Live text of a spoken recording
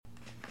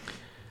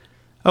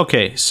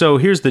Okay, so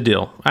here's the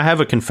deal. I have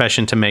a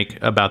confession to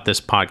make about this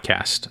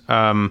podcast.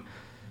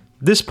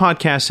 This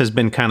podcast has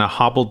been kind of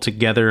hobbled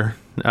together,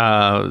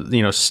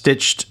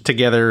 stitched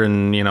together,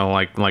 and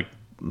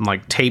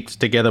like taped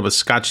together with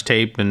Scotch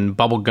tape and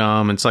bubble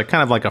gum. It's like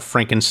kind of like a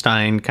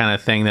Frankenstein kind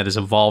of thing that has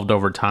evolved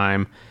over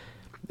time.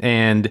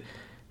 And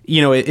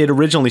it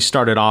originally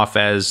started off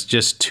as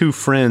just two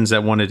friends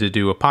that wanted to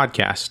do a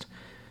podcast.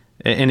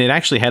 And it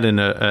actually had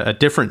a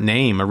different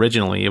name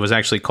originally. It was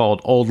actually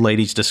called Old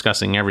Ladies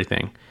Discussing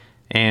Everything.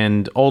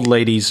 And Old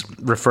Ladies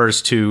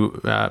refers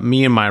to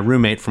me and my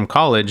roommate from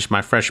college,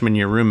 my freshman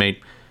year roommate.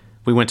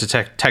 We went to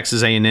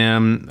Texas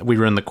A&M. We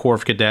were in the Corps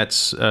of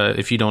Cadets.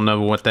 If you don't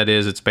know what that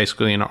is, it's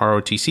basically an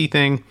ROTC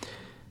thing.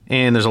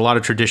 And there's a lot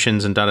of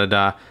traditions and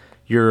da-da-da.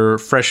 Your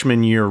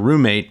freshman year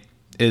roommate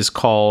is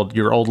called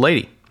your old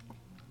lady.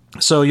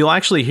 So you'll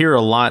actually hear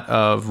a lot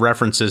of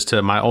references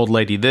to my old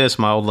lady this,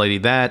 my old lady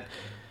that.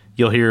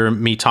 You'll hear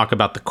me talk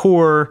about the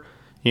Corps.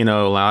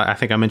 I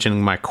think I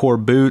mentioned my Corps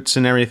boots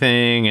and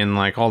everything and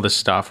like all this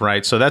stuff,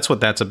 right? So that's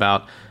what that's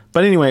about.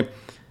 But anyway,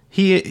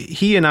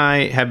 he and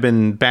I have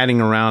been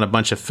batting around a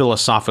bunch of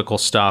philosophical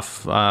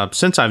stuff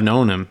since I've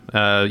known him.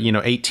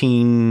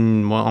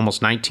 18,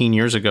 almost 19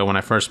 years ago when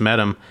I first met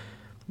him.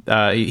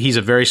 He's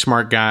a very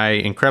smart guy,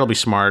 incredibly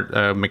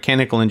smart,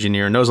 mechanical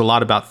engineer, knows a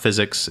lot about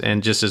physics,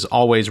 and just is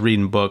always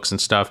reading books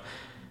and stuff.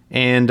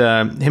 And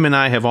him and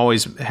I have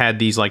always had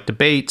these like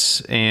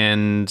debates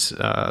and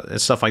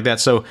stuff like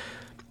that. So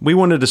we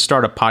wanted to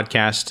start a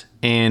podcast,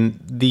 and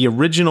the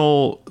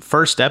original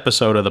first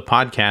episode of the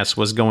podcast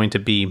was going to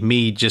be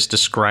me just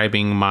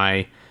describing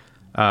my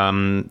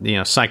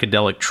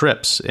psychedelic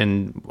trips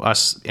and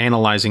us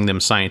analyzing them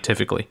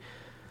scientifically.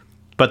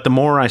 But the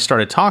more I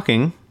started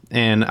talking,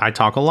 and I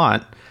talk a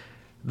lot,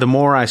 the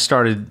more I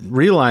started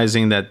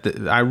realizing that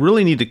I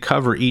really need to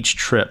cover each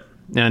trip.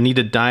 And I need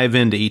to dive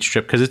into each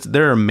trip because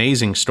they're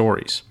amazing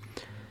stories.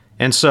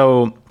 And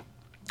so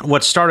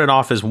what started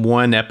off as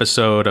one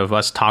episode of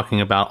us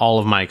talking about all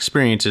of my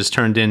experiences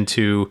turned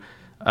into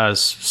a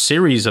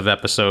series of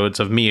episodes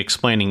of me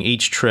explaining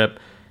each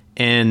trip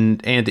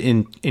and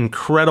in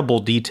incredible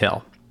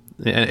detail.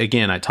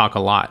 Again, I talk a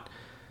lot.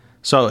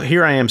 So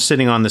here I am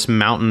sitting on this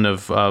mountain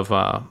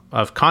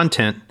of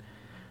content,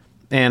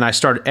 and I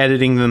started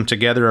editing them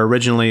together.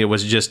 Originally, it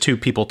was just two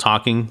people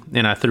talking,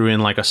 and I threw in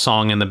like a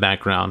song in the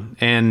background.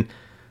 And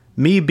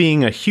me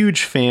being a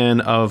huge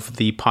fan of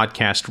the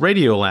podcast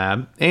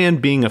Radiolab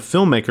and being a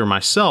filmmaker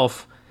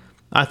myself,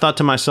 I thought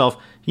to myself,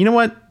 you know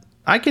what?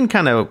 I can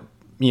kind of,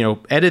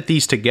 edit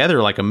these together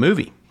like a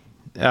movie.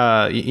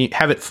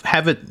 Have it,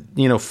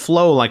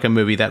 flow like a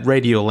movie, that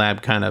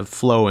Radiolab kind of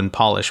flow and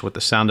polish with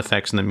the sound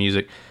effects and the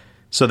music.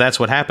 So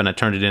that's what happened. I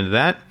turned it into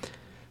that.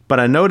 But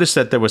I noticed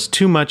that there was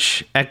too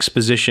much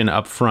exposition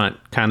up front,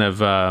 kind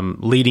of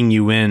leading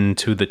you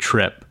into the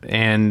trip,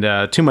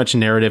 and too much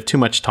narrative, too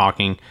much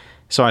talking.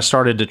 So I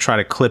started to try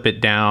to clip it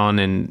down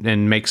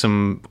and make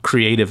some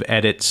creative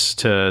edits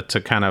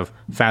to kind of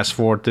fast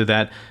forward through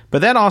that.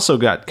 But that also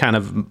got kind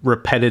of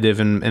repetitive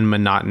and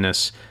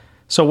monotonous.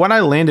 So what I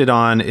landed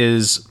on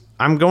is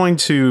I'm going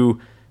to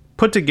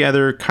put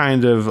together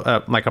kind of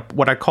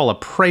what I call a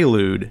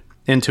prelude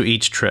into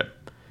each trip.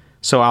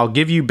 So I'll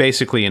give you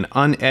basically an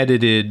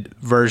unedited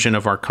version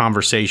of our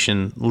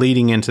conversation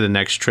leading into the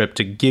next trip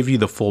to give you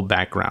the full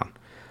background.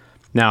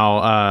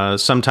 Now,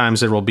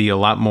 sometimes there will be a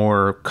lot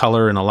more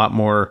color and a lot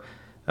more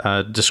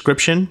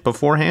description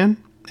beforehand,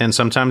 and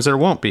sometimes there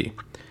won't be.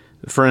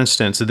 For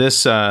instance,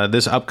 this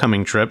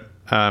upcoming trip,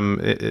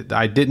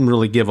 I didn't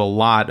really give a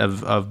lot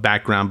of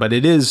background, but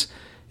it is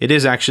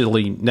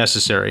actually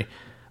necessary.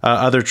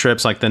 Other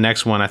trips, like the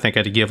next one, I think I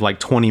had to give like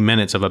 20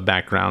 minutes of a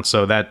background,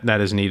 so that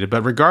is needed.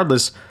 But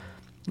regardless,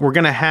 we're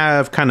going to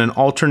have kind of an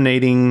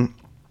alternating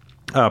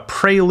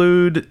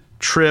prelude,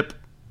 trip,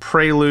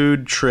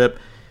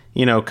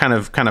 kind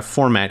of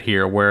format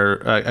here where,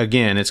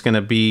 again, it's going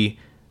to be,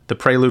 the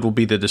prelude will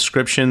be the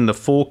description, the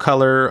full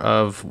color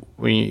of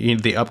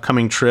the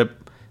upcoming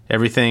trip,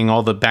 everything,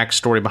 all the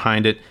backstory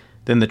behind it.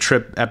 Then the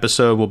trip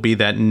episode will be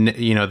that,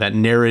 that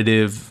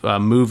narrative,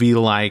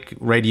 movie-like,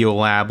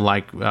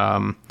 Radiolab-like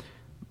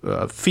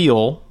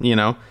feel,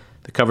 that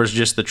covers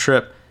just the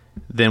trip.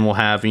 Then we'll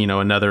have,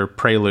 another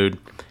prelude.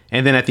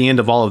 And then at the end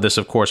of all of this,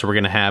 of course, we're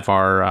going to have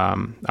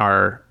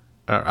our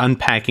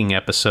unpacking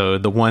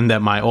episode, the one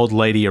that my old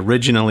lady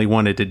originally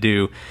wanted to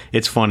do.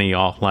 It's funny,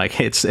 y'all.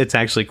 Like, it's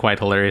actually quite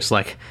hilarious.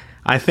 Like,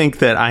 I think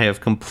that I have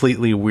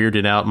completely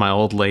weirded out my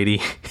old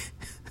lady.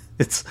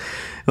 It's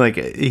like,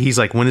 he's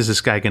like, when is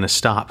this guy going to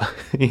stop?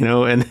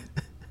 And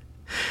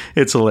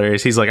it's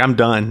hilarious. He's like, I'm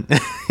done.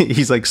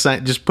 He's like,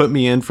 just put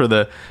me in for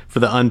the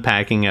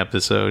unpacking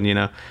episode,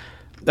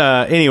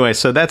 Anyway,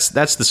 so that's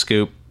the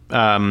scoop.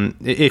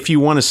 If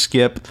you want to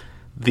skip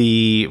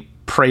the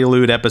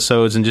prelude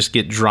episodes and just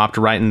get dropped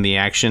right in the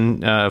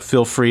action,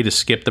 feel free to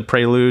skip the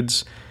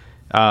preludes.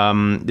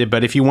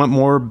 But if you want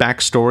more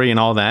backstory and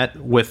all that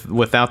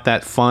without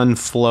that fun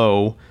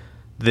flow,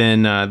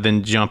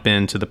 then jump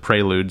into the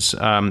preludes.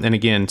 And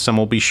again, some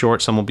will be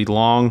short, some will be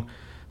long,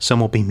 some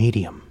will be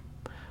medium.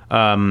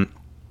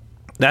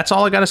 that's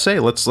all I got to say.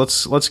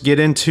 Let's get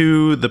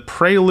into the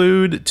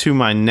prelude to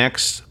my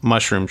next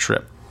mushroom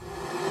trip.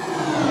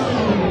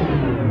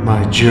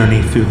 My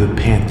journey through the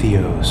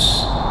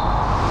Pantheos.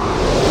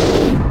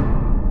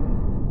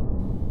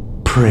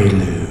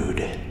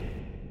 Prelude.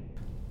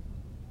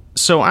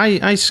 So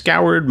I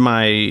scoured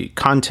my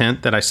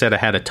content that I said I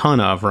had a ton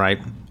of, right?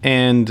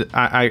 And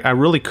I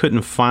really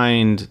couldn't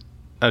find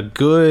a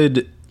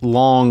good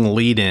long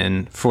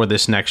lead-in for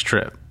this next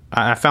trip.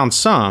 I found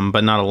some,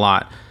 but not a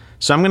lot.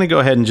 So I'm going to go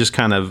ahead and just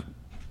kind of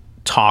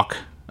talk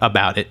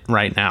about it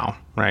right now,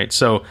 right?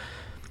 So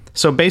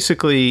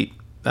basically,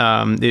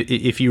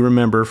 if you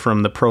remember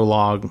from the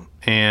prologue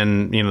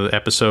and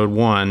episode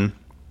 1,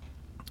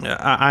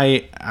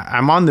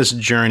 I'm on this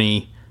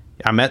journey.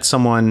 I met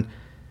someone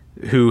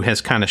who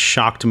has kind of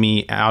shocked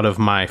me out of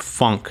my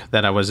funk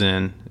that I was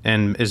in,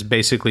 and is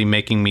basically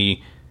making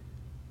me,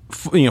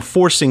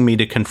 forcing me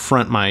to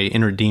confront my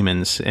inner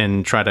demons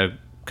and try to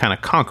kind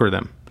of conquer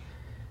them.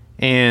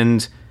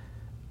 And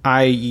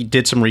I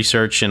did some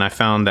research, and I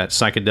found that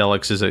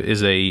psychedelics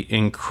is a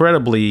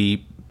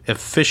incredibly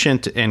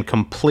efficient and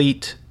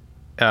complete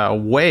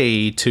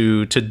way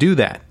to do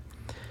that.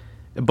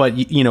 But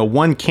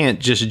one can't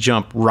just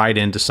jump right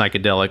into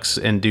psychedelics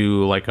and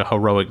do like a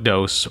heroic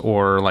dose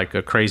or like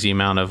a crazy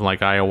amount of like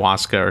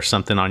ayahuasca or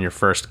something on your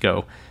first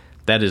go.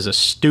 That is a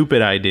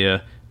stupid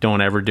idea.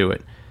 Don't ever do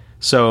it.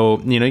 So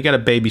you got to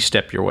baby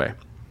step your way.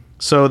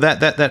 So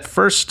that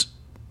first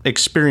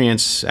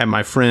experience at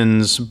my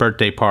friend's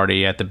birthday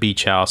party at the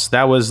beach house,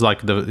 that was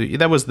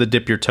the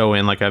dip your toe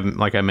in, like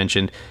I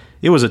mentioned.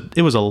 It was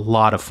a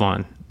lot of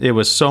fun. It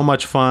was so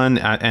much fun,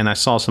 and I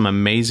saw some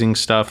amazing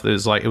stuff. It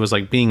was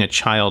like being a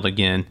child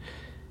again.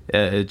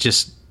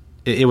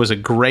 It was a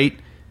great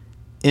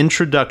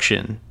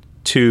introduction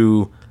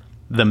to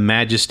the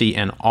majesty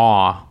and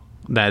awe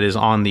that is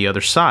on the other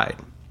side.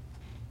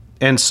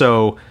 And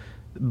so,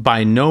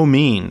 by no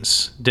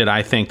means did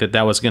I think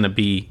that was going to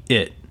be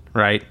it.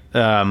 Right.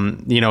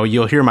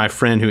 You'll hear my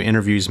friend who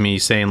interviews me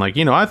saying like,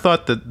 I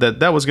thought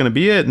that was going to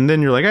be it. And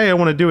then you're like, hey, I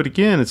want to do it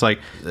again. It's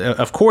like,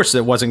 of course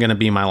it wasn't going to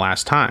be my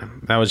last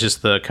time. That was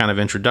just the kind of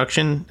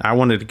introduction. I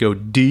wanted to go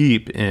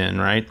deep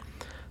in. Right.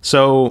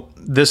 So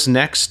this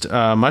next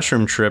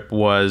mushroom trip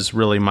was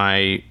really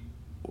my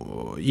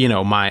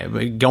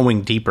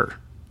going deeper.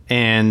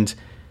 And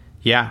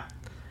yeah,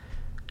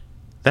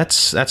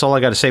 that's all I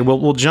got to say.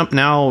 We'll jump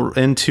now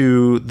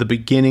into the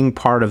beginning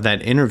part of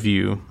that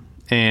interview.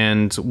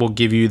 And we'll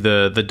give you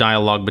the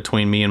dialogue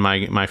between me and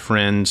my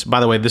friends.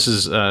 By the way, this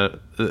is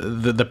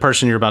the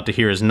person you're about to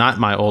hear is not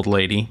my old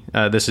lady.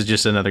 This is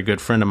just another good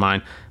friend of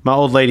mine. My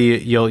old lady,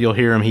 you'll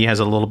hear him. He has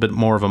a little bit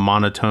more of a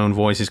monotone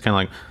voice. He's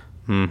kind of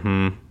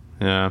like,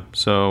 yeah.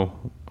 So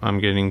I'm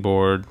getting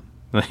bored.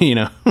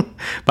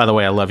 By the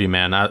way, I love you,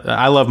 man.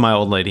 I love my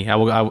old lady.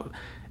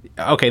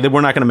 Okay, then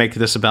we're not going to make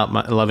this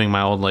about loving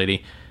my old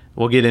lady.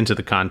 We'll get into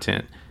the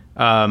content.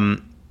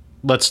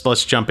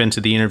 Let's jump into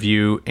the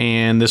interview,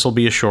 and this will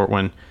be a short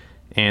one,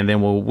 and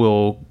then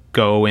we'll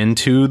go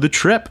into the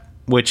trip,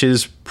 which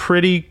is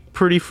pretty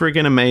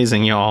friggin'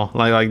 amazing, y'all.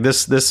 Like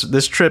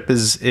this trip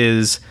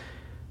is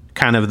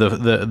kind of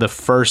the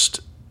first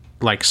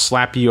like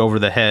slap you over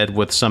the head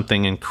with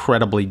something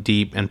incredibly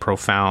deep and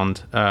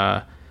profound.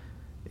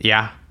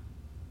 Yeah,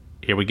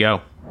 here we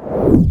go.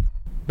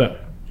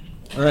 But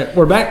all right,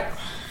 we're back.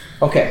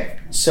 Okay,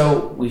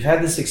 so we've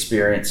had this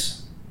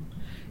experience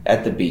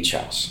at the beach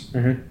house.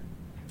 Mm-hmm.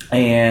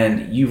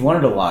 And you've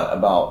learned a lot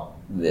about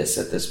this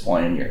at this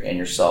point in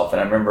yourself. And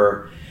I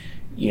remember,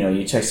 you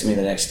texted me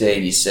the next day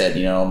and you said,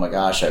 oh my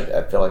gosh,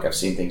 I feel like I've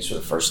seen things for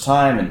the first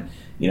time. And,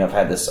 I've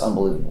had this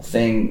unbelievable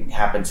thing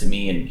happen to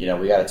me, and,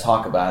 we got to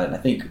talk about it. And I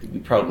think we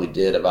probably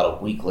did. About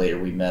a week later,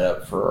 we met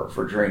up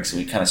for drinks,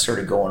 and we kind of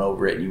started going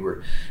over it. And you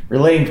were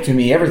relaying to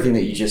me everything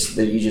that you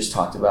just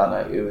talked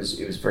about. And it was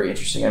very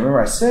interesting. I remember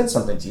I said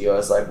something to you. I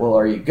was like, well,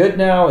 are you good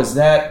now? Is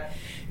that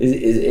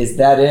it? Is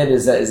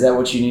that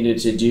what you needed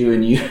to do?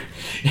 And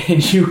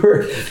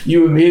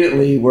you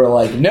immediately were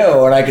like,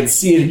 no. And I could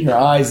see it in your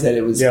eyes that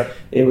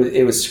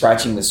it was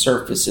scratching the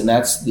surface. And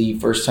that's the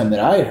first time that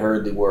I had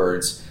heard the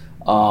words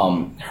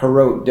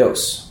heroic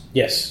dose.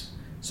 Yes.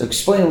 So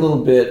explain a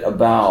little bit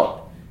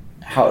about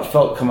how it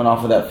felt coming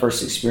off of that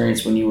first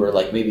experience when you were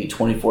like maybe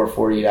 24,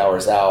 48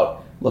 hours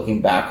out,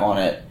 looking back on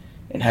it,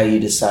 and how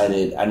you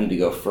decided, I need to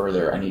go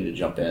further, I need to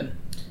jump in.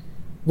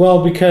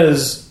 Well,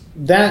 because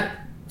that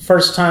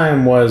first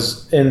time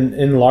was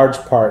in large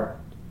part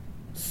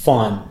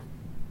fun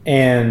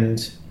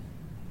and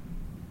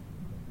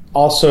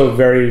also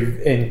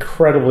very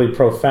incredibly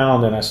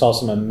profound, and I saw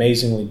some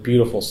amazingly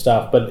beautiful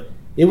stuff, but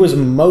it was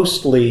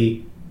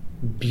mostly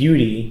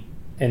beauty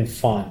and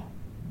fun.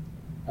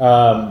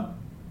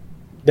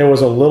 There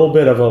was a little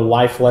bit of a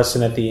life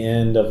lesson at the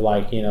end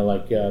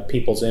of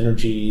people's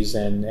energies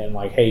and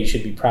like, hey, you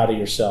should be proud of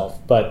yourself.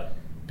 But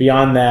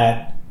beyond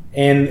that,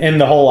 and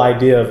the whole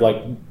idea of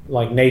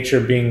like nature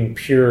being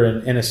pure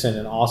and innocent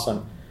and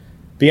awesome.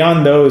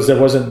 Beyond those, there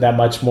wasn't that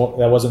much more.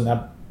 There wasn't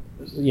that,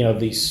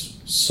 these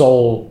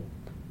soul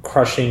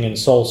crushing and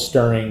soul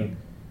stirring,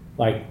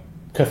 like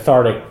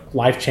cathartic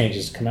life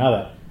changes come out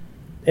of that.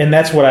 And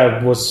that's what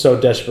I was so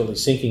desperately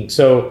seeking.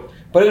 So,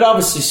 but it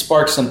obviously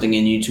sparked something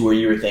in you to where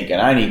you were thinking,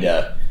 I need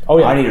to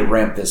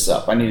ramp this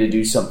up. I need to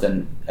do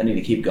something. I need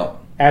to keep going.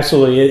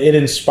 Absolutely. It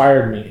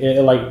inspired me.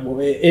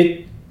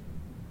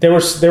 There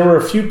were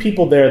a few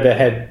people there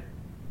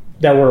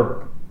that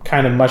were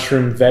kind of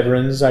mushroom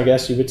veterans, I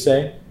guess you would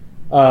say.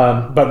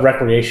 But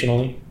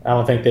recreationally. I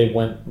don't think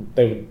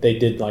they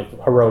did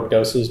like heroic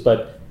doses,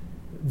 but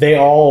they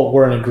all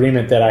were in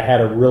agreement that I had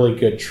a really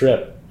good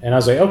trip. And I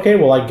was like, okay,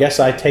 well, I guess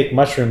I take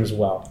mushrooms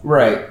well.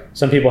 Right.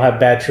 Some people have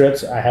bad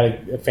trips. I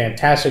had a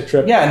fantastic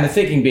trip. Yeah, and the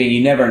thinking being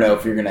you never know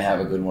if you're going to have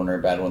a good one or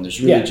a bad one.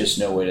 There's really just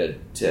no way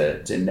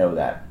to know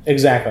that.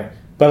 Exactly.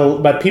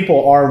 But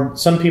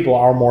some people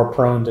are more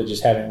prone to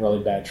just having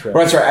really bad trips.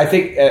 Well, that's right. I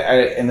think,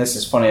 and this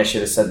is funny, I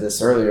should have said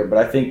this earlier, but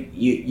I think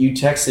you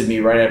texted me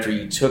right after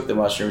you took the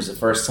mushrooms the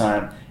first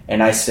time,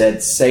 and I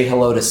said, say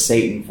hello to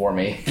Satan for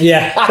me.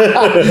 Yeah.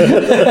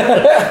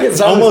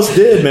 Almost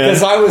did, man.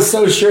 Because I was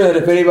so sure that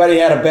if anybody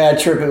had a bad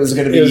trip, it was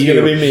going to be you. It was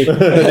going to be me.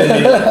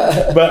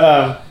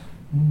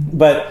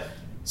 But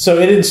so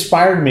it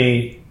inspired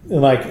me.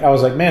 Like, I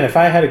was like, man, if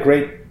I had a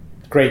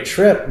great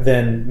trip,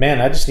 then,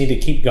 man, I just need to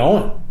keep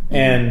going.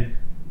 And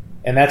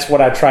that's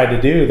what I tried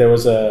to do. There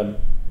was a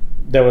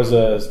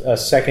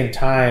second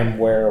time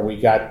where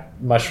we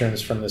got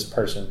mushrooms from this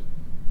person,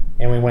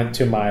 and we went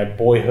to my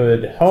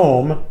boyhood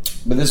home.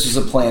 But this was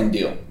a planned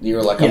deal. You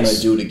were like, I'm going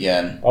to do it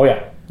again. Oh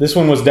yeah, this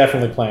one was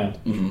definitely planned.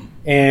 Mm-hmm.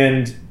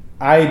 And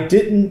I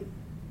didn't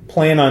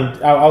plan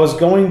on. I was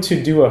going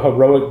to do a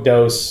heroic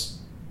dose,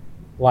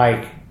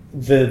 like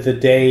the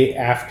day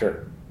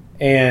after,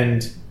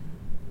 and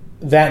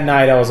that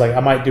night I was like, I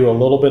might do a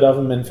little bit of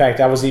them. In fact,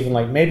 I was even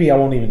like, maybe I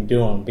won't even do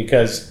them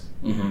because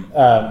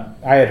I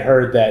had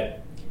heard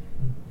that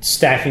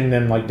stacking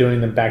them, like doing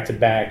them back to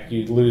back,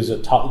 you lose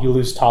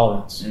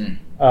tolerance,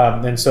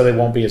 and so they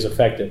won't be as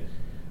effective.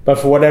 But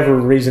for whatever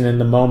reason, in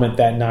the moment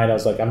that night, I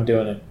was like, I'm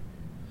doing it.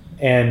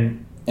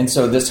 And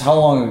so this, how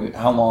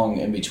long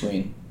in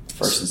between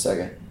first and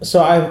second?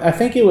 So I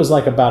think it was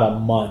like about a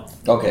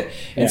month. Okay,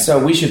 and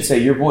so we should say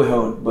your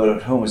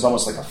boyhood home is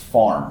almost like a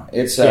farm.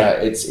 It's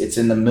it's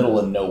in the middle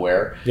of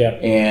nowhere. Yeah,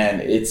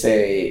 and it's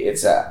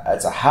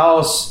a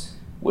house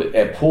with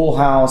a pool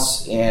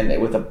house and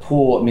with a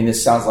pool. I mean,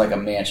 this sounds like a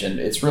mansion.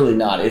 It's really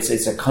not.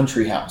 It's a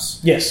country house.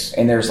 Yes,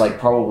 and there's like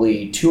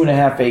probably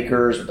 2.5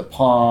 acres with a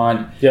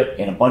pond. Yep.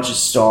 And a bunch of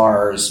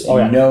stars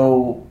and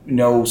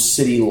no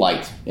city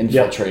light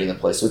infiltrating the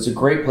place. So it's a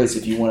great place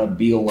if you want to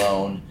be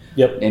alone.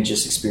 Yep. And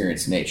just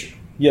experience nature.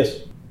 Yes.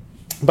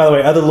 By the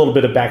way, other little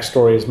bit of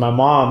backstory is my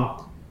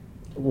mom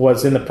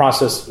was in the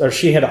process, or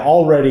she had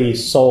already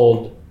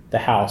sold the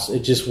house. It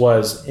just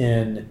was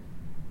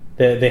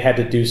they had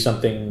to do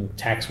something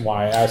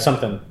tax-wise,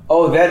 something.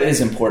 Oh, that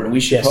is important. We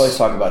should probably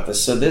talk about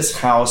this. So this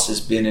house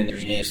has been in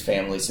his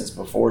family since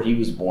before he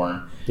was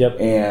born. Yep.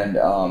 And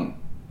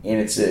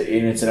it's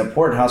an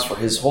important house for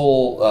his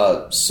whole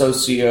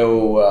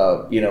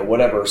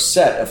whatever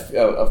set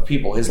of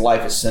people. His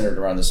life is centered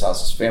around this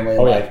house. His family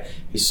life,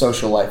 his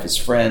social life, his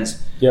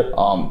friends. Yep.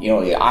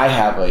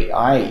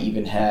 I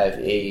even have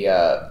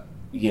a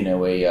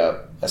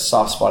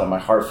soft spot in my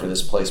heart for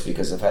this place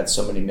because I've had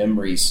so many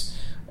memories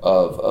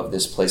of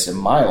this place in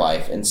my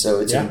life, and so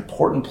it's an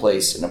important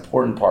place, an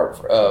important part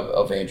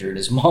of Andrew. And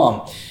his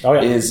mom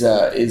is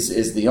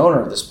the owner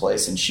of this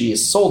place, and she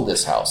has sold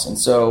this house, and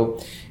so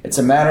it's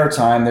a matter of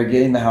time. They're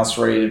getting the house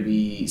ready to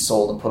be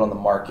sold and put on the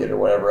market or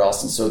whatever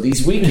else. And so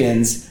these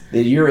weekends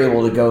that you're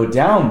able to go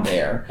down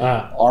there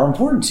are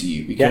important to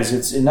you because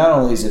it's not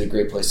only is it a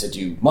great place to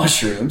do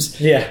mushrooms,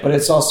 but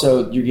it's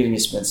also you're getting to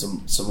spend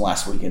some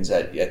last weekends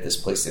at this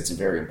place that's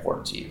very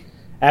important to you.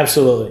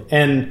 Absolutely.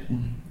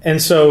 And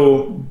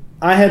so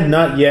I had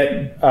not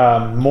yet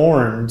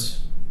mourned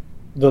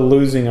the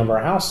losing of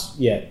our house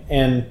yet.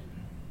 And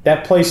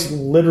that place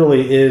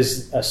literally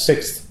is a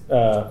sixth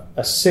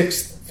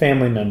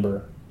family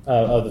member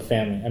of the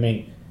family. I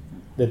mean,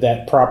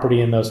 that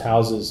property and those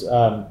houses.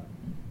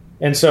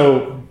 And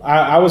so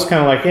I was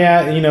kind of like,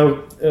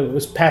 it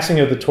was passing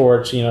of the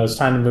torch. It's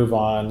time to move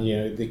on.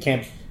 They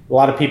can't. A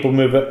lot of people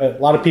move. A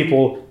lot of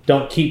people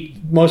don't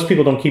keep. Most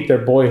people don't keep their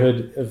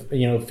boyhood,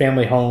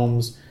 family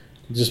homes.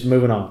 Just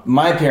moving on.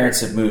 My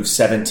parents have moved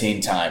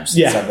 17 times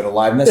since I've been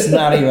alive, and that's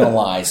not even a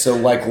lie. So,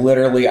 like,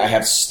 literally, I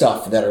have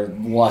stuff that are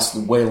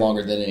lasted way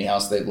longer than any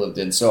house they've lived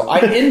in. So, I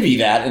envy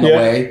that in a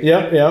way.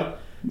 Yeah.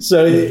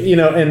 So,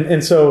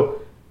 and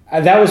so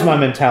that was my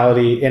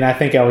mentality, and I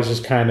think I was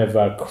just kind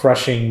of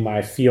crushing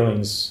my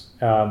feelings.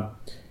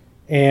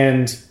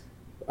 And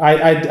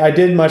I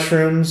did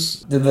mushrooms.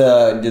 Did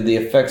the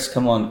effects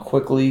come on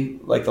quickly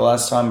like the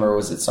last time, or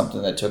was it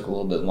something that took a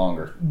little bit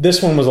longer?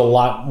 This one was a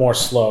lot more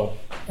slow.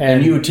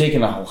 And you had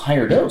taken a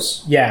higher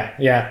dose.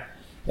 Yeah.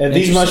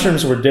 These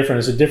mushrooms were different.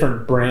 It's a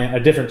different brand, a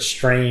different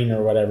strain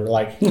or whatever.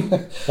 Like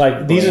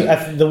these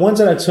are the ones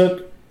that I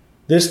took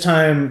this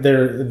time.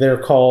 They're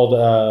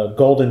called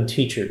Golden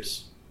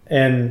Teachers,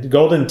 and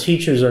Golden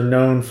Teachers are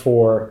known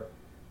for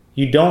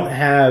you don't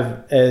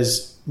have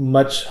as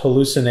much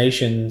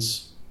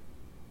hallucinations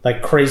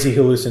like crazy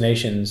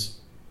hallucinations,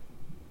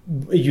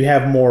 you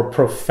have more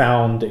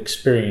profound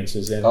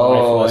experiences in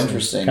life lessons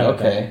interesting. kind of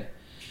Okay. thing.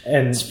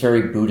 And It's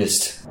very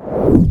Buddhist.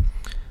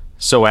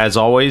 So as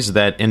always,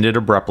 that ended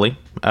abruptly,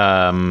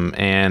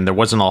 and there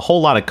wasn't a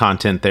whole lot of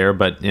content there.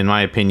 But in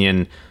my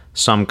opinion,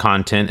 some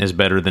content is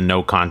better than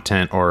no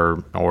content,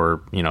 or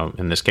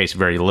in this case,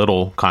 very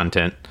little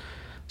content.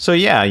 So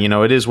yeah,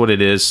 it is what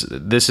it is.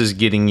 This is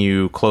getting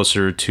you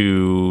closer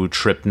to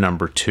trip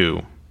number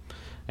 2,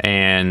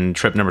 and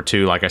trip number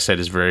 2, like I said,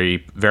 is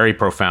very, very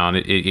profound.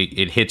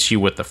 It hits you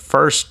with the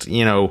first,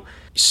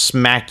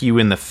 smack you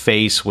in the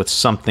face with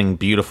something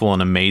beautiful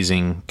and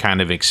amazing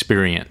kind of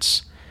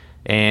experience.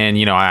 And,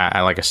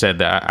 I like I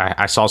said,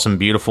 I saw some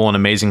beautiful and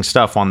amazing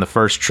stuff on the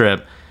first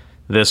trip.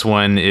 This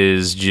one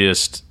is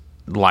just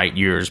light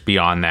years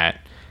beyond that.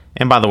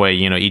 And by the way,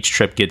 each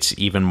trip gets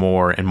even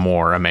more and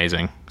more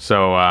amazing.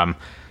 So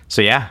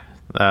yeah,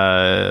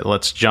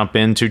 let's jump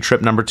into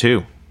trip number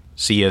 2.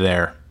 See you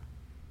there.